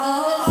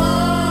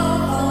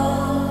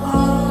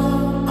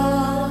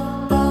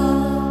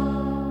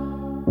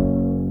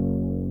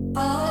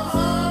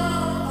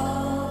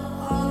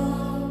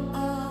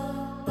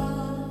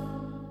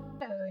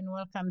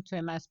welcome to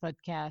Emma's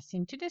podcast.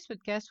 In today's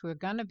podcast, we're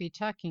going to be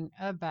talking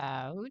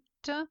about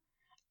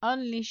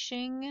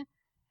unleashing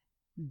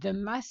the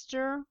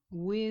master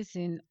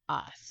within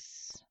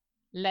us.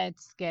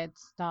 Let's get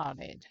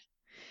started.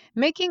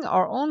 Making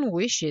our own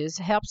wishes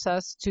helps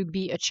us to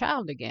be a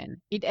child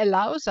again. It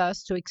allows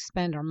us to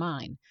expand our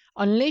mind,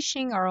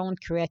 unleashing our own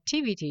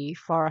creativity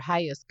for our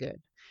highest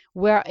good.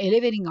 We're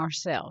elevating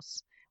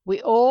ourselves. We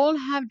all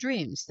have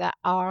dreams that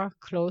are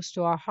close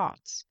to our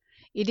hearts.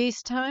 It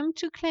is time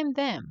to claim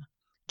them.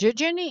 The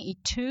journey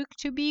it took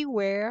to be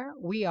where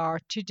we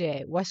are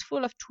today was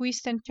full of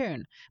twists and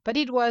turns, but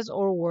it was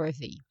all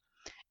worthy,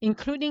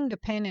 including the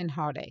pain and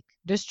heartache.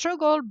 The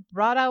struggle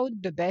brought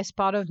out the best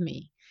part of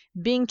me.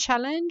 Being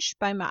challenged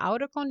by my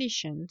outer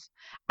conditions,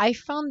 I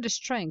found the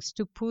strength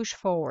to push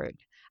forward.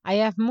 I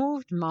have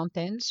moved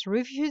mountains,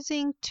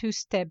 refusing to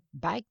step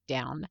back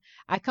down.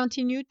 I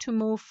continue to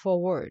move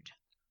forward.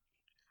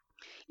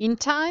 In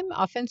time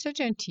of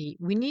uncertainty,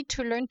 we need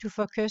to learn to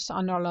focus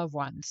on our loved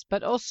ones,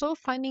 but also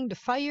finding the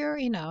fire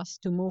in us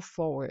to move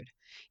forward.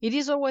 It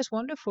is always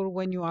wonderful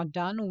when you are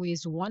done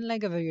with one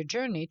leg of your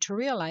journey to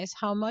realize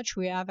how much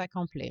we have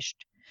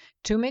accomplished.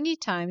 Too many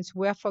times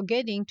we are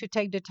forgetting to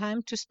take the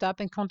time to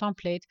stop and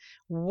contemplate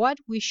what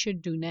we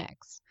should do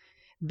next.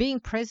 Being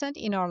present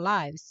in our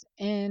lives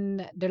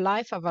and the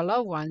life of our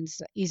loved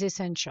ones is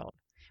essential.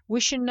 We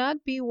should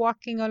not be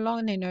walking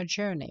alone in our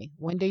journey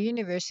when the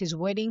universe is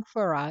waiting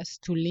for us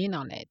to lean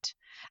on it.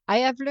 I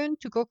have learned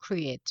to go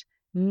create,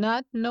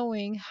 not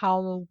knowing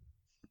how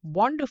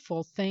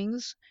wonderful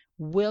things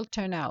will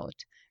turn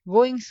out.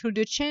 Going through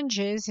the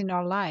changes in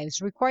our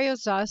lives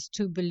requires us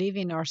to believe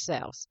in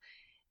ourselves.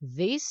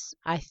 This,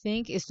 I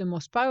think, is the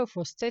most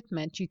powerful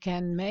statement you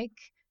can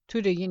make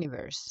to the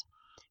universe.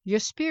 Your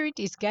spirit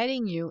is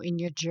guiding you in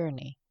your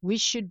journey. We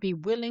should be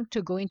willing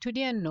to go into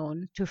the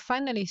unknown to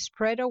finally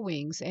spread our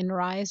wings and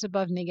rise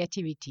above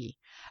negativity.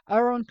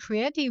 Our own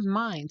creative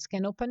minds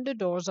can open the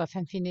doors of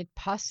infinite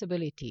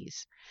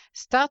possibilities.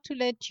 Start to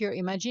let your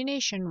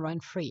imagination run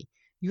free.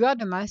 You are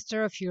the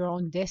master of your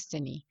own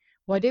destiny.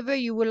 Whatever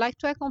you would like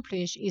to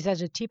accomplish is at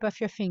the tip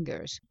of your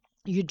fingers.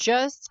 You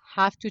just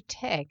have to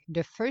take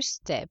the first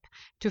step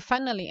to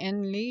finally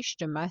unleash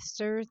the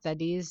master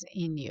that is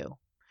in you.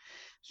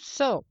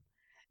 So,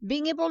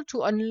 being able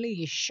to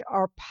unleash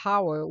our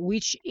power,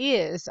 which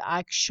is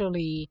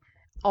actually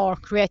our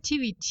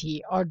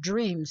creativity, our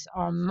dreams,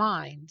 our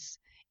minds,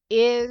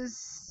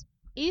 is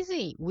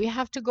easy. We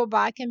have to go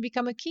back and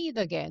become a kid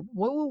again.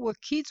 When we were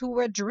kids, we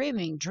were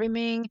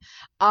dreaming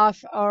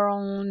of our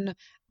own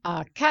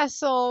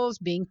castles,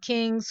 being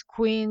kings,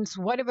 queens,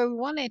 whatever we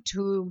wanted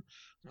to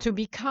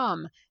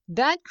become.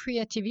 That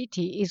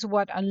creativity is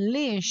what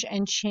unleash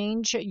and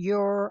change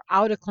your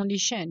outer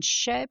condition,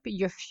 shape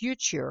your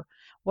future.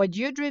 What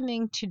you're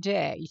dreaming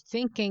today,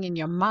 thinking in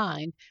your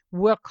mind,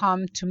 will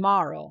come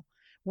tomorrow.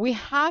 We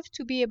have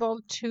to be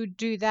able to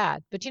do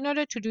that. But in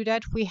order to do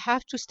that, we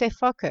have to stay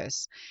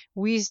focused.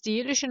 With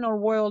the illusional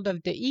world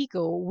of the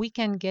ego, we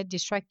can get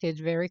distracted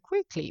very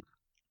quickly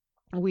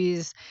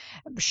with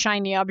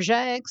shiny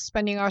objects,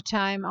 spending our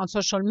time on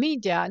social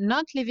media,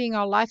 not living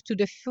our life to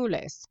the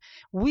fullest.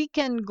 We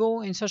can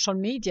go in social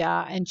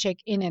media and check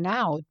in and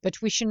out,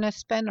 but we should not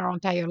spend our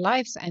entire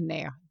lives in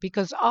there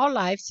because our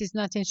lives is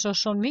not in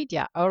social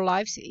media. Our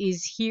lives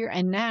is here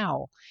and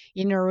now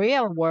in a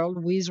real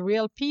world with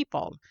real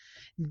people.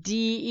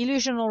 The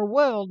illusional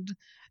world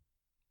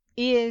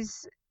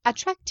is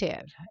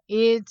attractive.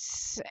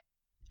 It's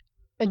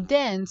a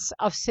dance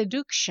of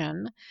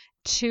seduction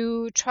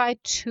to try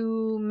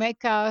to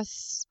make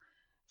us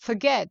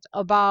forget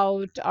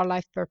about our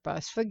life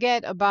purpose,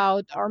 forget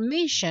about our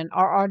mission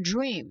or our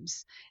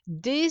dreams.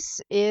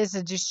 This is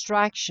a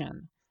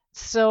distraction.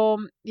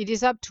 So it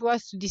is up to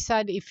us to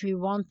decide if we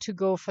want to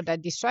go for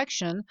that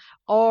distraction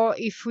or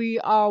if we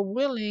are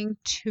willing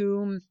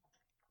to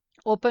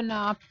open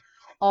up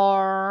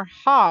our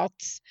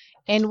hearts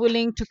and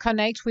willing to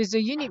connect with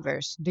the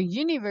universe. The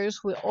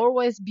universe will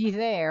always be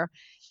there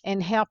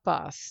and help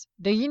us.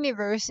 The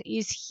universe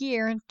is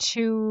here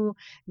to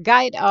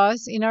guide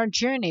us in our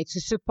journey,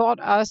 to support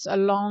us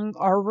along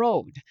our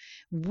road.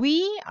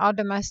 We are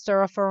the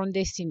master of our own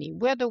destiny.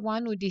 We're the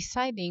one who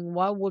deciding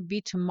what will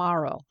be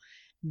tomorrow.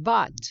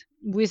 But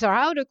with our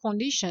outer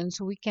conditions,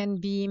 we can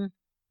be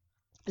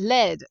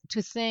led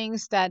to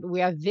things that we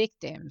are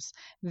victims,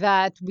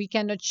 that we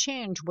cannot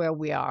change where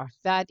we are,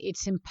 that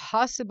it's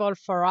impossible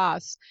for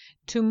us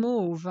to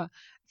move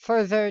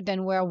further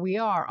than where we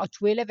are or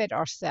to elevate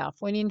ourselves.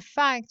 When in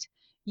fact,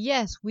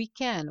 yes, we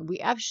can. We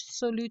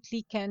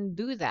absolutely can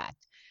do that.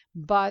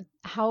 But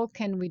how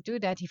can we do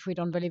that if we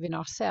don't believe in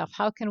ourselves?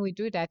 How can we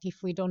do that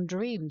if we don't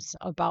dreams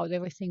about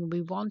everything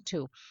we want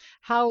to?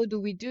 How do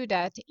we do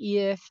that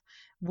if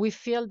we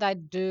feel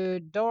that the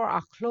door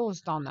are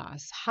closed on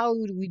us? How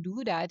would we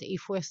do that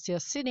if we're still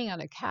sitting on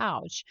a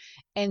couch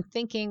and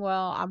thinking,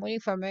 well, I'm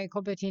waiting for a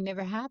miracle, but it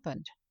never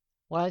happened?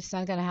 Well, it's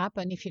not going to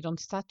happen if you don't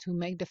start to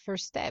make the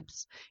first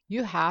steps.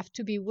 You have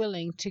to be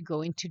willing to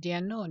go into the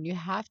unknown. You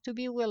have to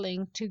be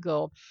willing to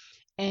go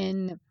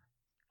and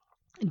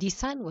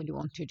decide what you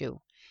want to do.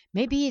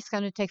 Maybe it's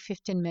going to take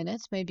 15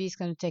 minutes. Maybe it's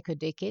going to take a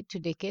decade, 2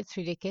 decades,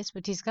 3 decades,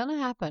 but it's going to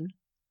happen.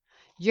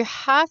 You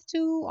have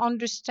to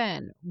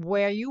understand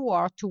where you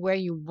are to where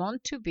you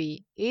want to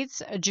be.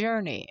 It's a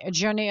journey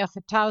of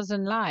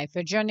 1,000 lives,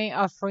 a journey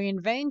of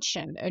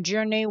reinvention, a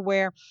journey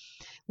where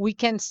we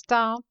can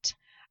start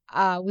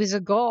with a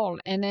goal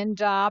and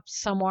end up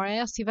somewhere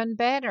else even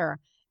better.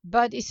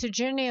 But it's a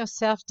journey of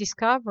self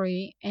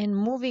discovery and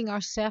moving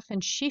ourselves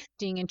and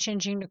shifting and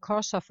changing the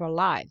course of our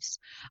lives.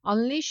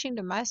 Unleashing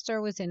the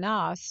master within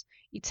us,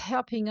 it's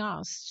helping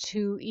us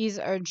to ease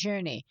our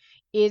journey.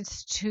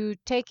 It's to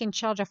take in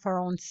charge of our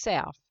own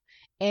self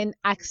and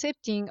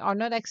accepting or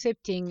not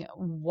accepting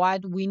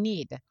what we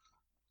need.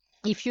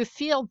 If you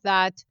feel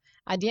that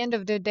at the end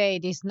of the day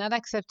it is not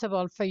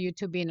acceptable for you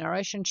to be in a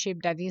relationship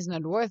that is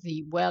not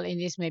worthy, well, it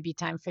is maybe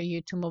time for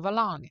you to move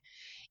along.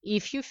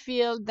 If you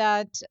feel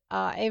that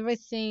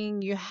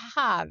everything you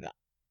have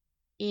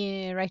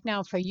right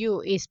now for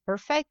you is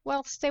perfect,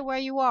 well, stay where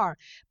you are.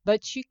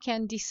 But you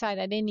can decide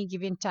at any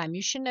given time.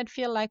 You should not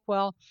feel like,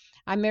 well,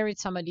 I married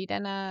somebody,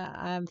 then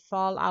I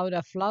fall out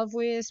of love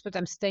with, but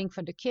I'm staying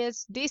for the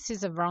kids. This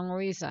is a wrong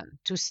reason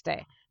to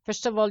stay.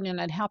 First of all, you're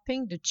not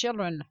helping the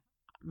children,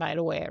 by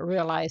the way,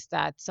 realize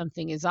that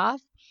something is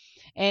off,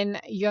 and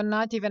you're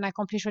not even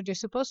accomplish what you're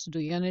supposed to do.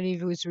 You're going to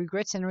live with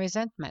regrets and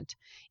resentment.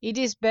 It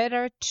is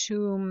better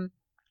to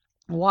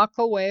walk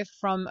away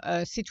from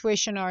a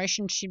situation or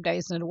relationship that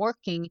is not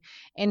working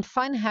and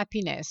find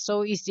happiness,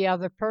 so is the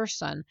other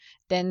person,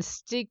 then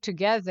stick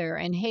together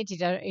and hate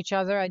each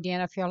other at the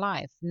end of your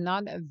life.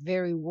 Not a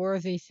very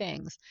worthy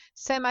things.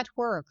 Same at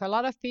work. A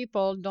lot of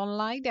people don't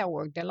like their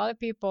work. A lot of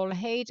people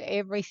hate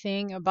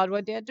everything about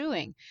what they're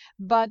doing.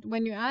 But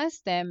when you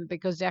ask them,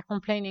 because they're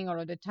complaining all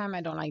of the time,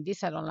 I don't like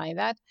this, I don't like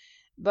that,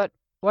 but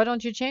why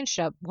don't you change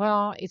that?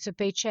 Well, it's a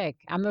paycheck.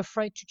 I'm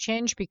afraid to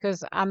change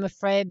because I'm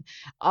afraid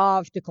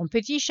of the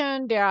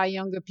competition. There are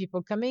younger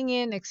people coming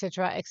in,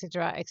 etc.,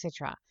 etc.,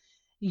 etc.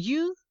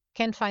 You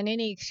can find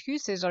any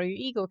excuses, or your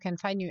ego can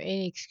find you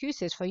any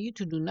excuses for you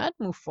to do not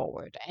move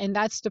forward. And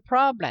that's the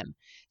problem.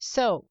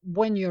 So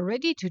when you're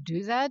ready to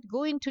do that,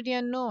 go into the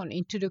unknown,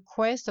 into the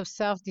quest of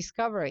self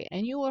discovery,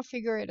 and you will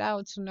figure it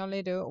out sooner or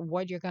later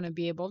what you're going to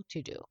be able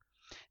to do.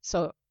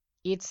 So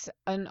it's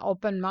an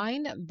open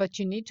mind, but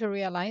you need to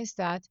realize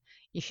that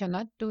if you're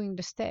not doing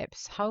the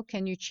steps, how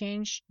can you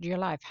change your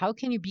life? How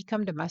can you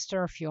become the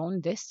master of your own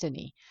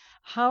destiny?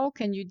 How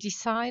can you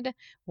decide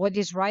what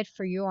is right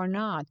for you or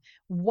not?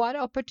 What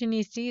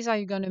opportunities are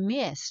you going to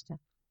miss?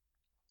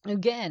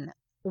 Again,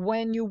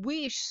 when you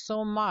wish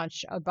so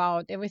much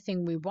about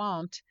everything we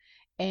want,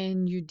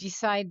 and you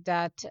decide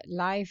that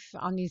life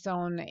on its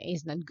own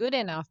is not good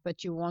enough,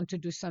 but you want to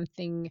do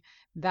something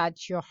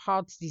that your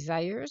heart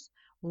desires,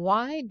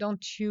 why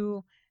don't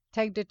you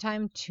take the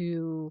time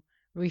to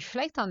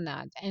reflect on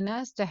that and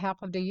ask the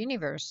help of the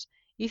universe?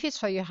 If it's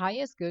for your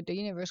highest good, the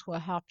universe will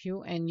help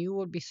you, and you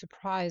will be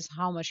surprised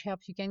how much help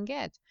you can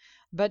get.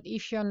 But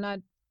if you're not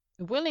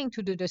willing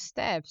to do the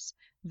steps,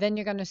 then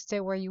you're going to stay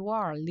where you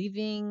are,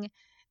 living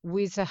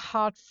with a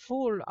heart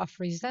full of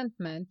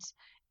resentment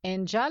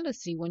and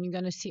jealousy when you're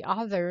going to see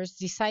others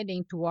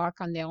deciding to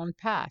walk on their own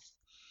path.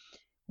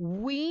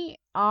 We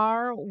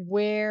are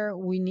where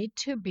we need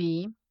to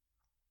be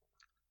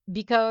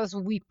because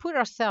we put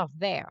ourselves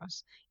there.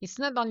 It's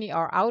not only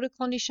our outer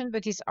condition,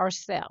 but it's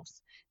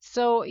ourselves.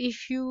 So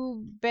if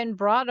you've been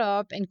brought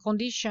up and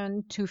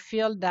conditioned to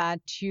feel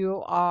that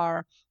you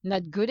are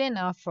not good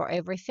enough for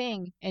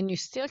everything, and you're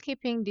still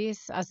keeping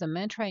this as a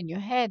mantra in your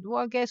head,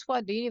 well, guess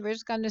what? The universe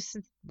is going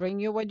to bring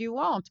you what you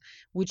want,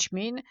 which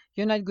means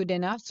you're not good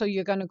enough. So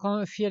you're going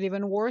to feel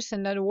even worse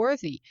and not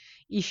worthy.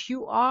 If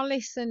you are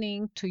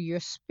listening to your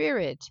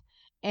spirit,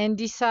 and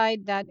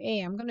decide that, hey,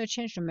 I'm going to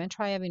change the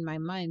mantra I have in my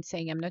mind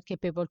saying I'm not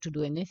capable to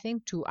do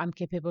anything to I'm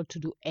capable to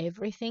do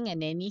everything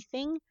and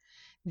anything,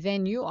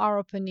 then you are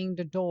opening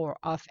the door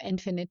of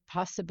infinite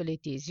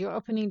possibilities. You're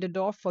opening the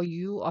door for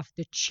you of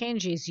the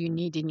changes you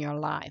need in your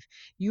life.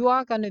 You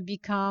are going to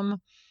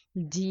become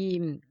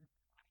the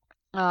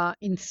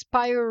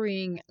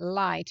inspiring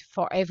light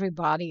for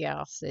everybody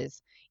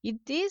else's.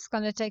 It is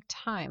going to take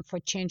time for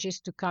changes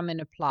to come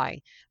and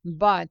apply.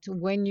 But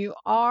when you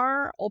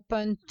are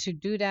open to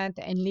do that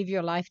and live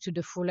your life to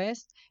the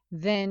fullest,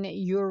 then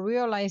you're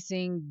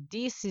realizing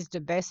this is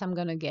the best I'm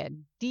going to get.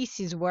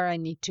 This is where I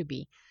need to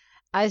be.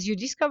 As you're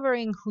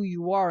discovering who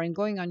you are and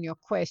going on your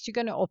quest, you're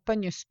going to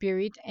open your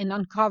spirit and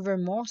uncover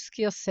more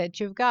skill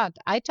set you've got.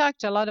 I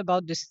talked a lot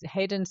about this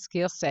hidden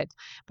skill set,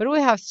 but we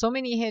have so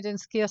many hidden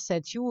skill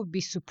sets. You would be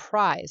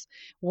surprised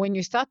when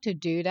you start to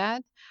do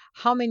that,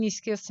 how many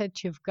skill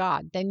sets you've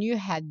got. Then you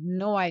had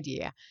no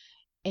idea.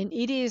 And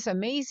it is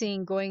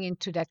amazing going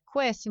into that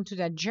quest, into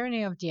that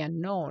journey of the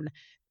unknown,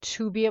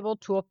 to be able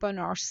to open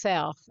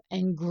ourselves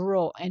and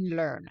grow and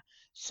learn.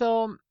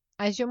 So,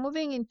 as you're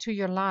moving into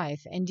your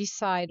life and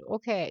decide,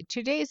 okay,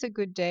 today is a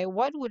good day.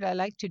 What would I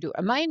like to do?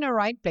 Am I in the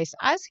right place?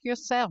 Ask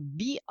yourself,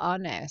 be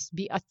honest,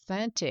 be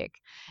authentic,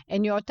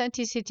 and your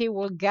authenticity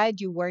will guide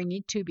you where you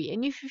need to be.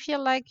 And if you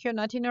feel like you're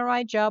not in the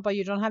right job, or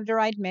you don't have the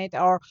right mate,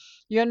 or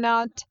you're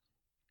not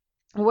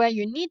where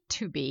you need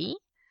to be,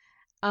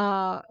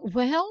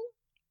 well,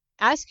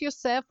 ask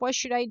yourself, what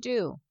should I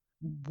do?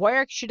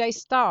 Where should I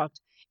start?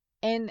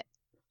 And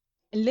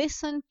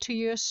listen to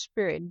your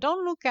spirit.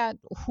 Don't look at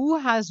who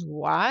has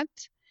what,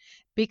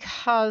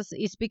 because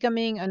it's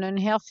becoming an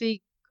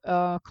unhealthy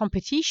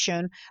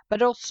competition,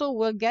 but also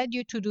will get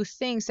you to do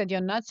things that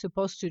you're not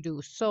supposed to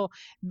do. So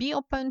be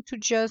open to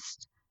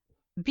just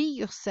be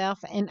yourself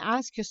and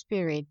ask your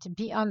spirit,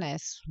 be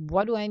honest.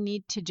 What do I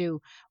need to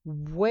do?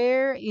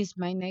 Where is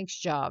my next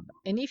job?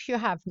 And if you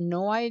have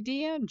no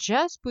idea,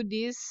 just put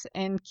this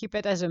and keep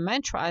it as a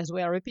mantra as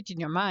well. Repeat in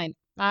your mind,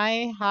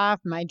 I have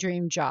my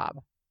dream job.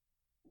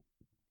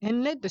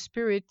 And let the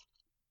spirit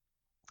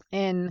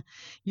and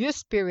your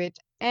spirit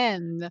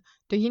and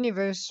the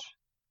universe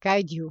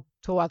guide you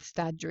towards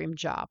that dream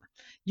job.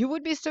 You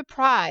would be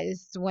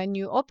surprised when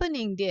you're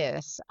opening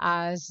this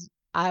as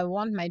I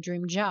want my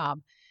dream job,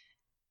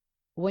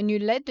 when you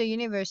let the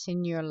universe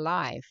in your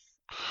life,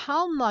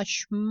 how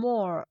much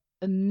more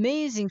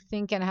amazing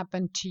thing can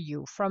happen to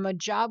you from a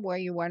job where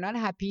you were not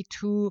happy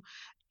to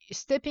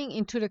stepping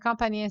into the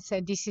company and say,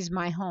 this is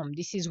my home.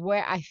 This is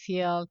where I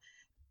feel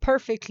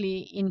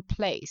perfectly in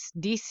place.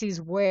 This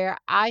is where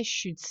I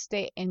should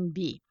stay and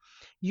be.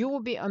 You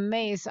will be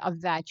amazed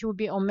of that. You will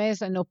be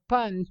amazed and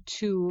open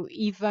to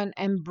even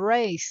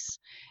embrace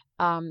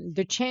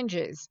the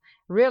changes,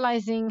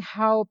 realizing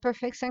how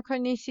perfect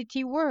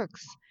synchronicity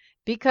works.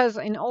 Because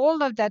in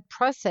all of that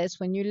process,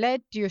 when you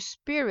let your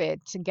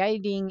spirit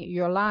guiding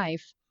your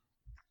life,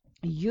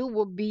 you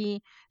will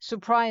be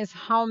surprised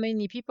how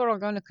many people are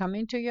going to come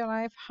into your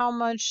life, how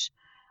much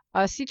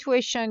a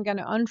situation going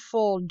to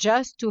unfold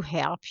just to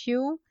help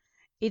you.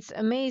 It's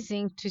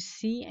amazing to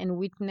see and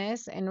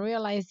witness and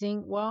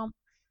realizing, well,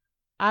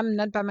 I'm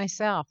not by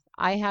myself.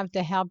 I have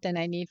the help that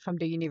I need from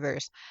the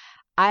universe.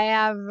 I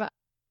have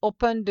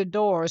opened the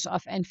doors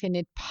of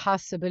infinite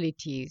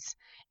possibilities.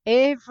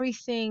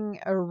 Everything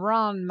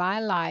around my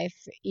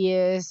life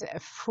is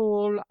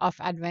full of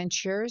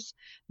adventures,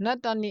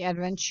 not only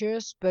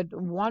adventures, but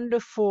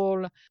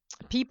wonderful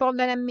people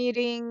that I'm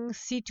meeting,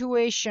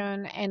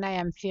 situation, and I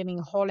am feeling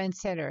whole and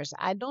centered.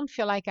 I don't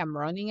feel like I'm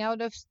running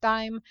out of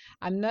time.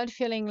 I'm not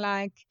feeling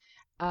like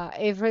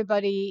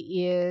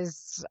everybody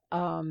is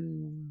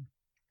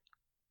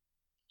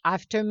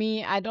after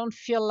me. I don't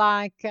feel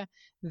like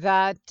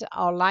that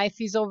our life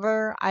is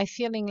over. I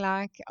feeling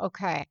like,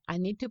 okay, I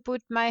need to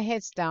put my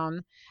heads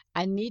down.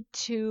 I need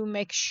to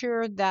make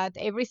sure that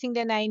everything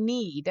that I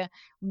need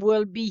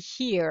will be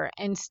here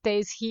and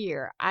stays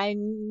here. I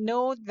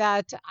know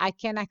that I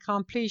can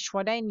accomplish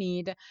what I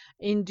need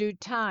in due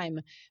time,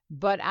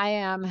 but I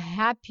am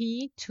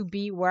happy to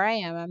be where I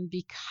am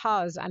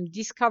because I'm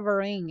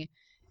discovering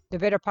the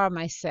better part of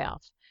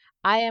myself.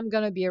 I am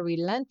going to be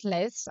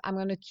relentless. I'm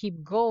going to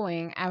keep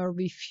going. I will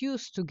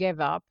refuse to give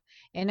up.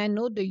 And I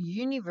know the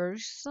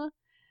universe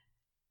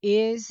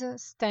is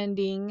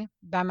standing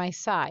by my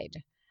side.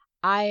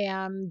 I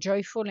am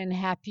joyful and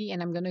happy,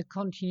 and I'm going to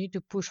continue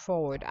to push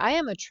forward. I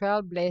am a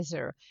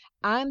trailblazer.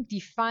 I'm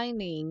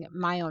defining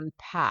my own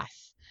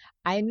path.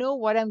 I know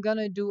what I'm going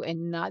to do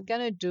and not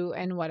going to do,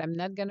 and what I'm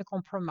not going to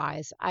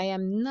compromise. I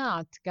am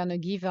not going to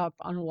give up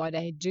on what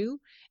I do,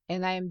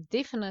 and I am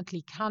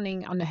definitely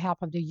counting on the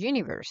help of the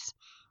universe.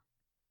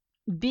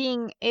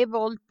 Being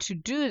able to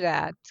do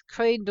that,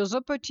 create those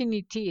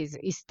opportunities,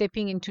 is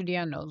stepping into the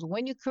unknown.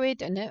 When you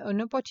create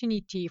an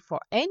opportunity for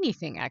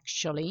anything,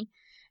 actually,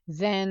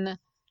 then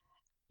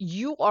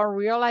you are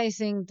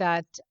realizing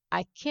that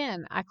I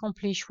can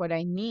accomplish what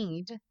I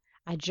need.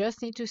 I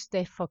just need to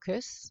stay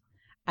focused.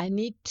 I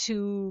need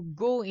to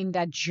go in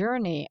that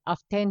journey of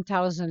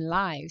 10,000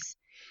 lives.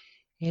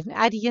 And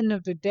at the end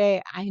of the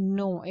day, I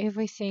know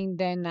everything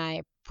then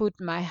I put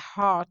my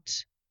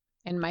heart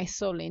and my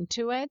soul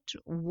into it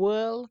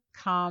will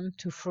come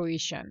to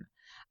fruition.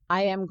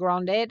 I am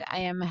grounded, I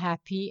am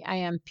happy, I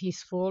am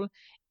peaceful,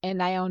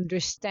 and I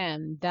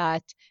understand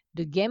that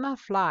the game of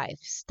life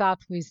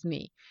starts with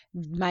me.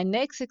 My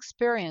next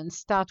experience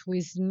starts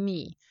with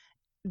me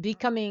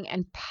becoming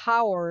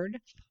empowered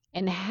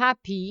and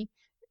happy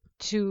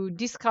to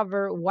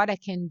discover what I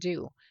can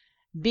do,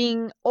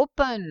 being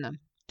open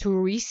to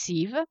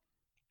receive,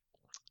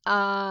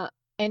 uh,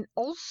 and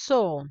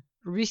also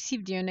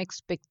receive the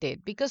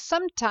unexpected. Because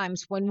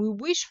sometimes when we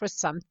wish for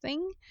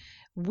something,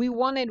 we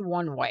want it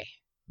one way,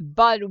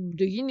 but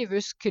the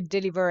universe could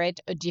deliver it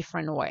a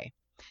different way.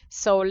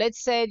 So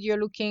let's say you're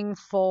looking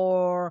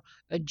for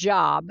a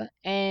job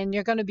and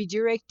you're going to be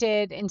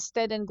directed,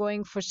 instead of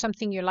going for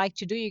something you like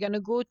to do, you're going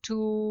to go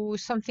to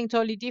something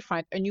totally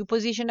different, a new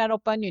position that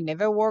open, you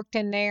never worked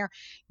in there,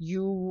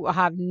 you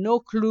have no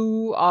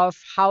clue of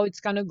how it's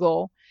going to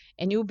go,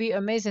 and you'll be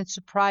amazed and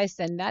surprised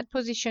that that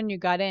position you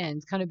got in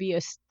is going to be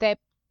a step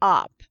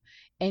up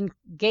and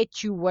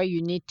get you where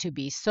you need to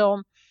be.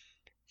 So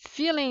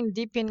feeling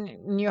deep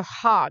in your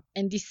heart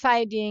and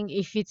deciding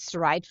if it's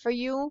right for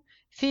you,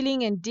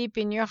 feeling in deep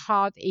in your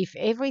heart if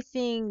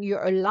everything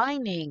you're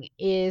aligning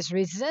is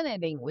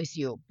resonating with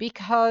you.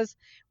 Because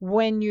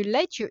when you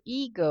let your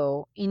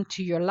ego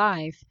into your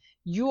life,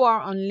 you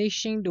are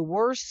unleashing the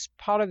worst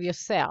part of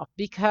yourself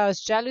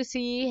because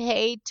jealousy,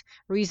 hate,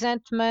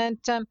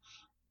 resentment,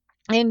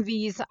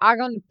 envies are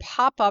going to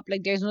pop up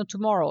like there's no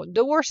tomorrow.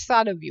 The worst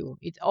side of you.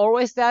 It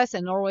always does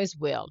and always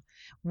will.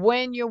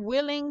 When you're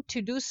willing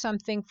to do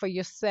something for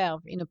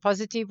yourself in a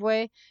positive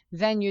way,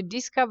 then you're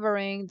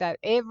discovering that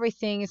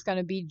everything is going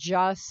to be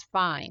just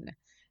fine.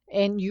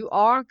 And you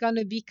are going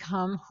to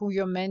become who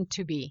you're meant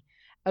to be.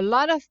 A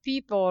lot of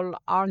people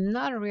are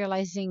not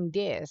realizing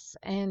this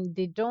and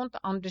they don't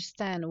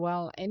understand,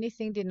 well,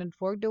 anything didn't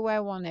work the way I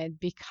wanted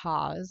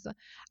because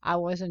I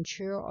wasn't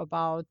sure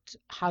about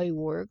how it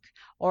worked,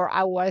 or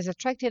I was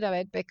attracted of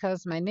it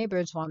because my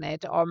neighbors want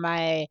it, or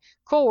my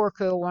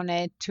coworker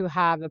wanted to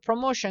have a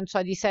promotion, so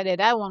I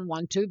decided I want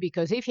one too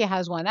because if he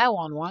has one, I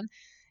want one,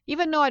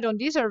 even though I don't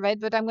deserve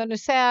it, but I'm going to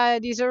say I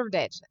deserved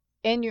it.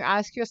 And you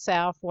ask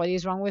yourself, what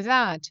is wrong with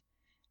that?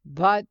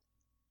 But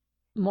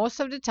most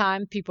of the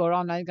time, people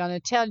are not going to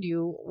tell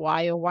you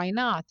why or why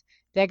not.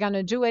 They're going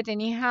to do it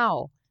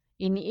anyhow.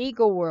 In the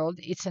ego world,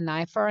 it's an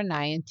eye for an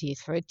eye and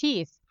teeth for a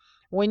teeth.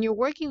 When you're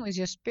working with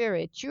your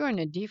spirit, you're in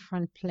a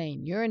different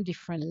plane. You're in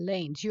different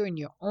lanes. You're in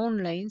your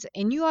own lanes,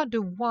 and you are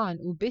the one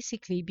who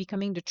basically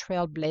becoming the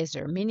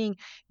trailblazer, meaning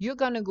you're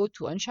going to go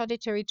to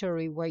uncharted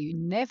territory where you've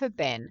never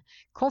been,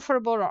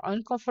 comfortable or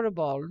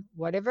uncomfortable,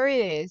 whatever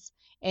it is,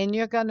 and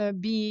you're going to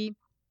be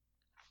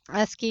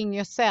asking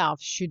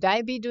yourself, should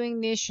I be doing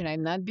this? Should I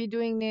not be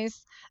doing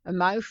this?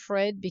 Am I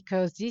afraid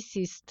because this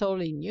is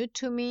totally new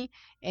to me?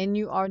 And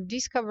you are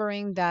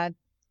discovering that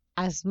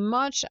as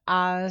much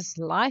as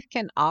life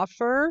can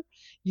offer,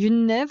 you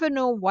never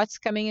know what's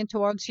coming in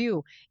towards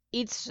you.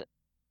 It's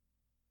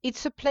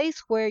it's a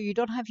place where you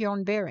don't have your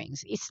own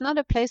bearings. It's not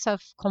a place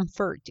of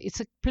comfort. It's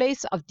a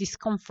place of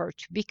discomfort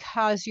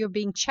because you're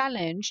being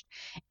challenged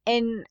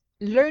and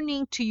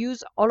learning to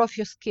use all of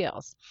your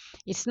skills.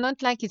 It's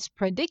not like it's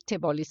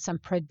predictable, it's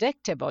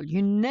unpredictable.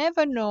 You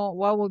never know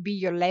what will be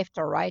your left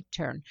or right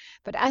turn.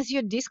 But as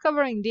you're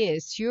discovering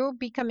this, you're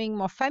becoming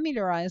more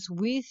familiarized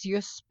with your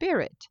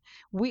spirit.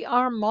 We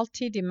are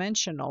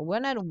multidimensional.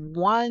 We're not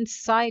one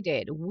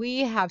sided. We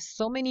have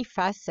so many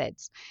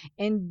facets.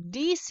 And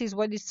this is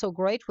what is so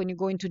great when you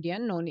go into the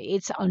unknown.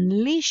 It's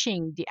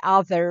unleashing the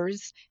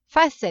others'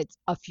 facets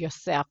of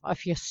yourself,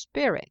 of your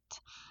spirit,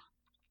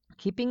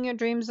 keeping your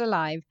dreams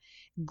alive,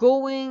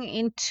 going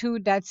into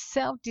that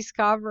self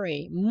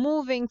discovery,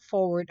 moving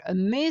forward,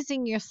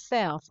 amazing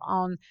yourself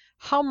on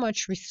how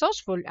much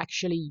resourceful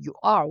actually you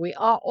are. We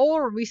are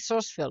all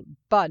resourceful,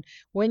 but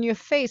when you're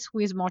faced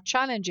with more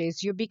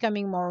challenges, you're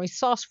becoming more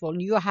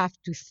resourceful. You have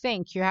to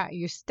think,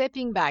 you're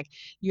stepping back,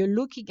 you're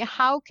looking,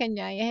 how can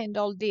I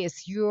handle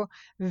this? Your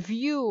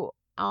view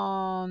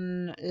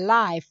on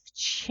life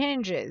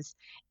changes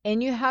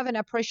and you have an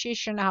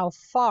appreciation how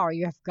far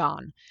you have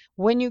gone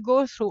when you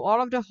go through all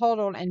of the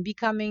hurdle and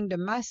becoming the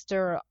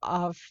master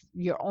of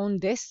your own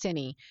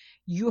destiny.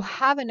 You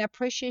have an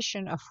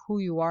appreciation of who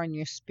you are in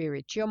your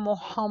spirit. You're more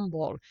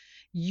humble.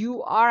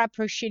 You are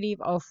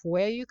appreciative of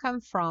where you come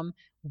from,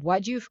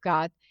 what you've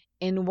got,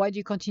 and what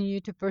you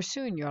continue to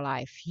pursue in your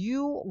life.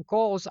 Your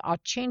goals are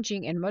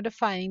changing and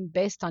modifying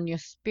based on your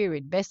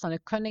spirit, based on a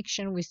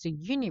connection with the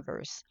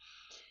universe.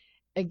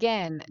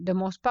 Again, the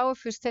most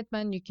powerful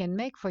statement you can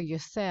make for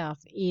yourself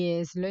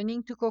is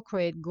learning to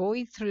co-create.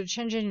 Going through the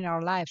changes in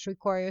our lives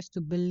requires to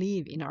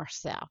believe in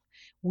ourselves.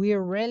 We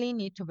really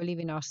need to believe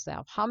in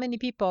ourselves. How many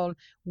people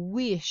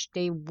wish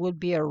they would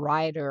be a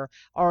writer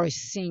or a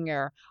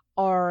singer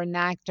or an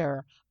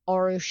actor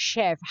or a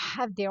chef,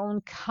 have their own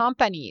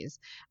companies?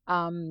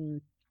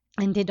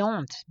 And they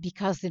don't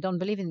because they don't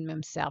believe in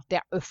themselves.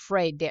 They're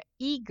afraid. Their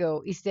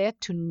ego is there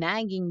to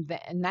nagging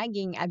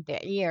at their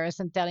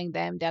ears and telling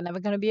them they're never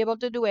going to be able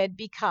to do it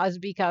because.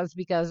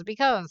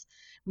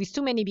 With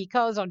too many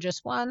because or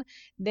just one,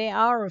 they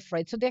are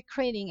afraid. So they're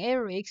creating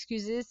every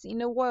excuses in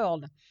the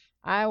world.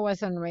 I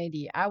wasn't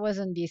ready. I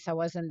wasn't this. I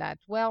wasn't that.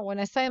 Well, when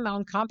I started my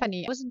own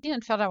company,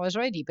 didn't feel I was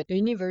ready, but the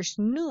universe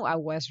knew I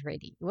was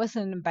ready. It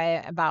wasn't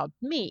about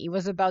me. It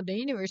was about the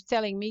universe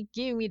telling me,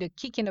 giving me the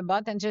kick in the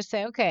butt and just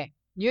say, okay,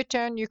 your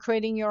turn, you're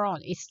creating your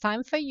own. It's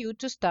time for you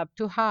to stop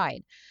to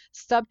hide,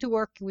 stop to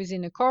work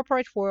within a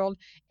corporate world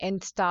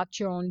and start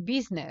your own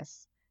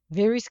business.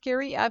 Very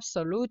scary,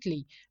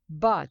 absolutely.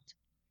 But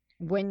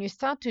when you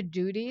start to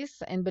do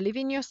this and believe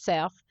in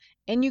yourself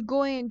and you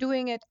go in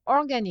doing it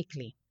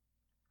organically,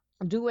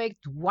 do it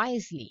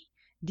wisely,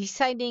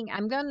 deciding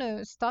I'm going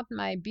to start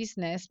my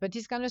business, but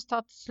it's going to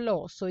start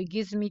slow. So it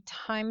gives me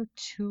time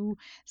to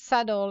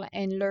settle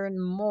and learn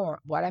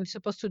more what I'm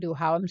supposed to do,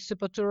 how I'm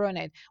supposed to run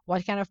it,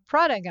 what kind of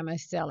product am I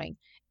selling.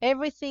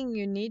 Everything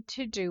you need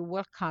to do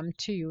will come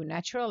to you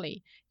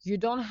naturally. You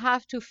don't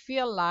have to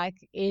feel like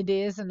it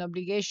is an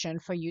obligation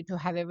for you to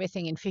have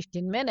everything in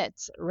 15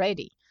 minutes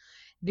ready.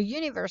 The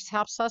universe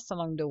helps us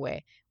along the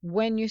way.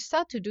 When you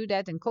start to do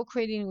that and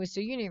co-creating with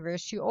the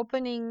universe, you're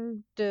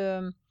opening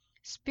the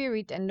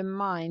spirit and the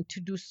mind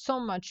to do so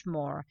much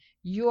more.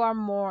 You are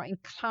more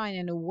inclined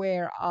and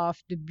aware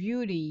of the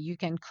beauty you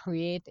can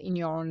create in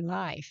your own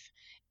life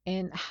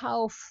and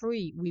how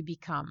free we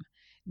become.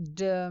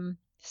 The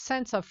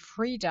sense of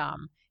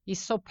freedom is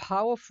so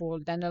powerful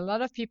that a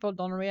lot of people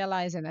don't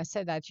realize, and I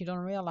said that you don't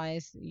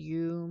realize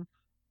you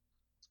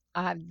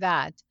have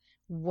that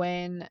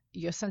when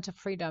your sense of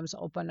freedoms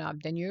open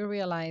up. Then you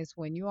realize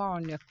when you are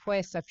on your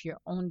quest of your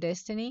own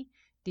destiny,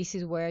 this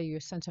is where your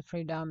sense of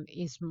freedom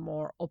is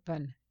more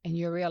open, and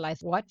you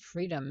realize what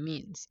freedom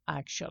means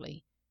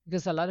actually,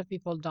 because a lot of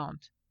people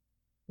don't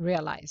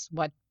realize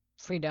what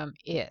freedom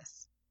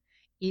is.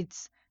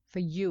 It's for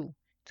you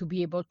to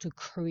be able to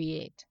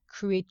create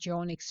your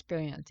own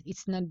experience.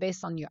 It's not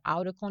based on your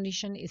outer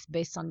condition, it's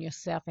based on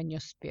yourself and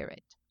your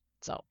spirit.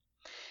 So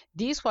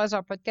this was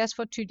our podcast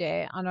for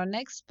today. On our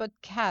next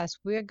podcast,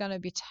 we're going to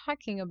be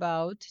talking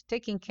about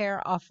taking care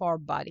of our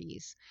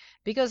bodies.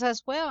 Because,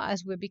 as well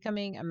as we're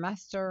becoming a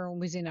master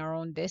within our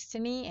own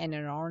destiny and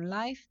in our own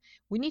life,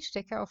 we need to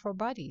take care of our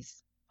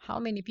bodies. How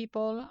many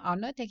people are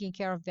not taking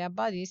care of their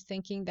bodies,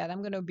 thinking that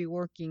I'm going to be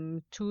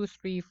working 2,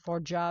 3, 4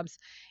 jobs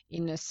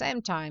in the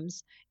same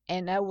times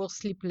and I will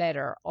sleep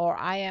later, or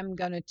I am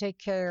going to take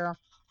care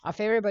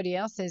of everybody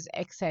else's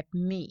except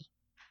me?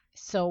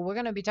 So we're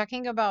going to be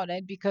talking about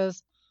it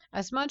because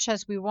as much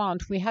as we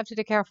want, we have to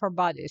take care of our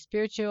bodies,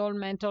 spiritual,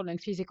 mental, and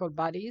physical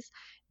bodies.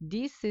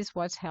 This is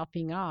what's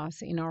helping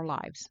us in our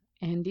lives.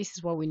 And this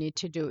is what we need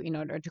to do in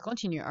order to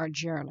continue our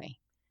journey.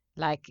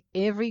 Like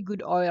every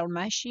good oil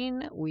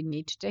machine, we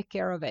need to take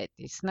care of it.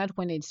 It's not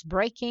when it's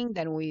breaking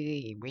that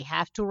we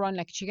have to run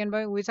like a chicken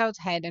boy without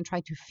head and try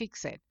to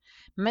fix it.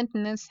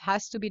 Maintenance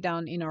has to be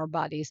done in our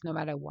bodies no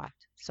matter what.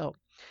 So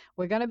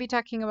we're going to be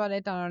talking about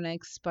it on our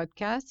next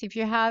podcast. If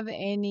you have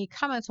any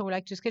comments or would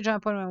like to schedule an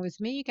appointment with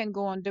me, you can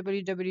go on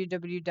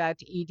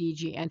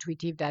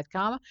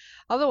www.edgintuitive.com.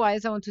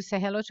 Otherwise, I want to say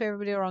hello to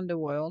everybody around the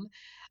world.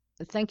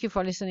 Thank you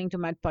for listening to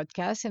my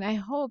podcast, and I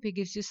hope it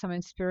gives you some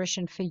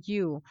inspiration for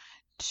you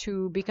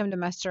to become the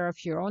master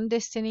of your own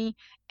destiny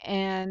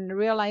and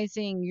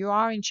realizing you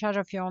are in charge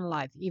of your own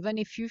life, even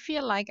if you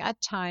feel like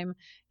at time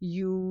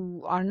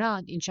you are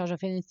not in charge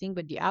of anything,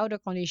 but the outer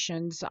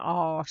conditions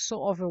are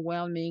so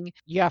overwhelming,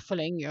 you are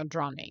feeling you're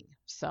drowning.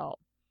 So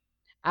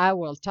I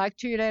will talk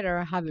to you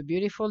later. Have a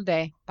beautiful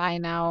day. Bye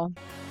now.